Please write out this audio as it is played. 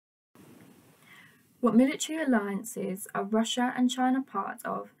What military alliances are Russia and China part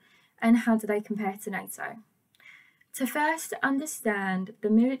of, and how do they compare to NATO? To first understand the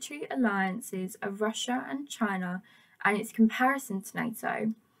military alliances of Russia and China and its comparison to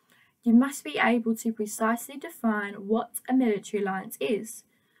NATO, you must be able to precisely define what a military alliance is.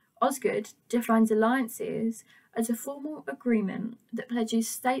 Osgood defines alliances as a formal agreement that pledges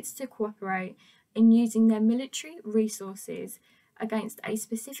states to cooperate in using their military resources against a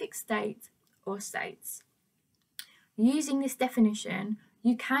specific state or states. Using this definition,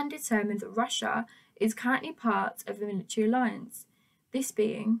 you can determine that Russia is currently part of the military alliance, this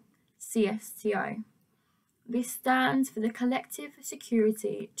being CSTO. This stands for the Collective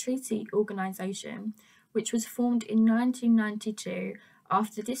Security Treaty Organization, which was formed in 1992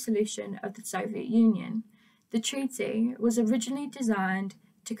 after the dissolution of the Soviet Union. The treaty was originally designed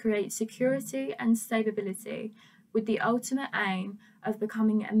to create security and stability, with the ultimate aim of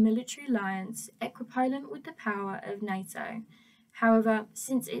becoming a military alliance equivalent with the power of NATO. However,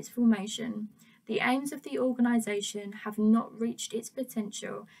 since its formation, the aims of the organisation have not reached its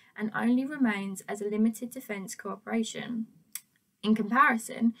potential and only remains as a limited defence cooperation. In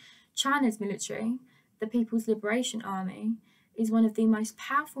comparison, China's military, the People's Liberation Army, is one of the most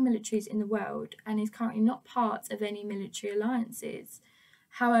powerful militaries in the world and is currently not part of any military alliances.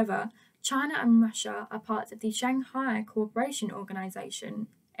 However, China and Russia are part of the Shanghai Cooperation Organization,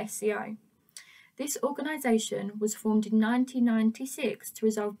 SCO. This organization was formed in 1996 to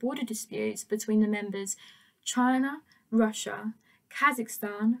resolve border disputes between the members China, Russia,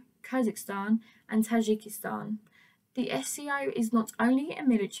 Kazakhstan, Kyrgyzstan, and Tajikistan. The SCO is not only a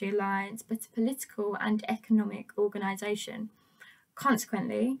military alliance but a political and economic organization.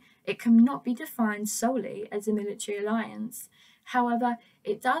 Consequently, it cannot be defined solely as a military alliance. However,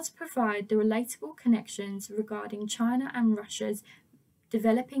 it does provide the relatable connections regarding China and Russia's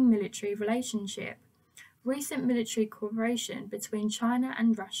developing military relationship. Recent military cooperation between China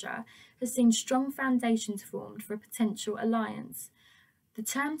and Russia has seen strong foundations formed for a potential alliance. The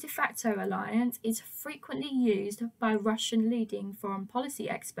term de facto alliance is frequently used by Russian leading foreign policy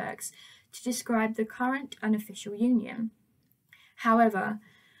experts to describe the current unofficial union. However,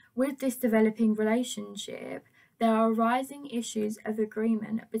 with this developing relationship, there are rising issues of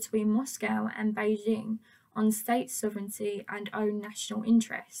agreement between Moscow and Beijing on state sovereignty and own national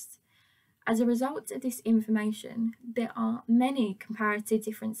interests. As a result of this information, there are many comparative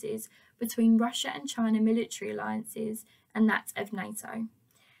differences between Russia and China military alliances and that of NATO.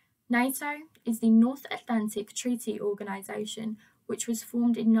 NATO is the North Atlantic Treaty Organization, which was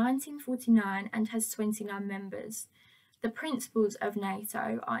formed in 1949 and has 29 members. The principles of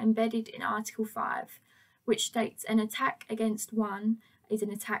NATO are embedded in Article 5, which states an attack against one is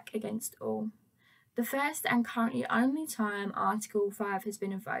an attack against all. The first and currently only time Article 5 has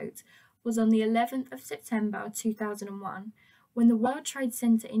been invoked was on the 11th of September 2001, when the World Trade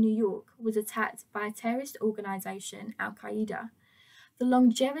Center in New York was attacked by a terrorist organization, Al-Qaeda. The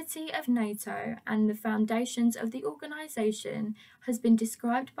longevity of NATO and the foundations of the organization has been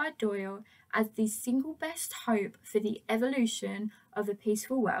described by Doyle as the single best hope for the evolution of a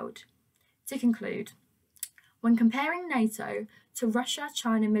peaceful world. To conclude, when comparing NATO to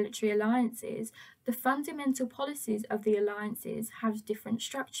Russia-China military alliances, the fundamental policies of the alliances have different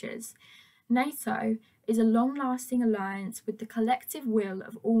structures. NATO is a long-lasting alliance with the collective will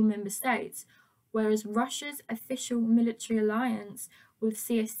of all member states, whereas Russia's official military alliance with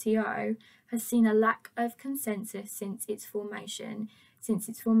CSTO has seen a lack of consensus since its formation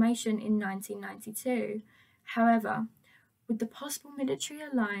in 1992. However, with the possible military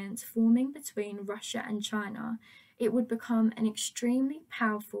alliance forming between Russia and China, it would become an extremely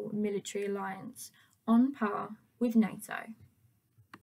powerful military alliance, on par with NATO.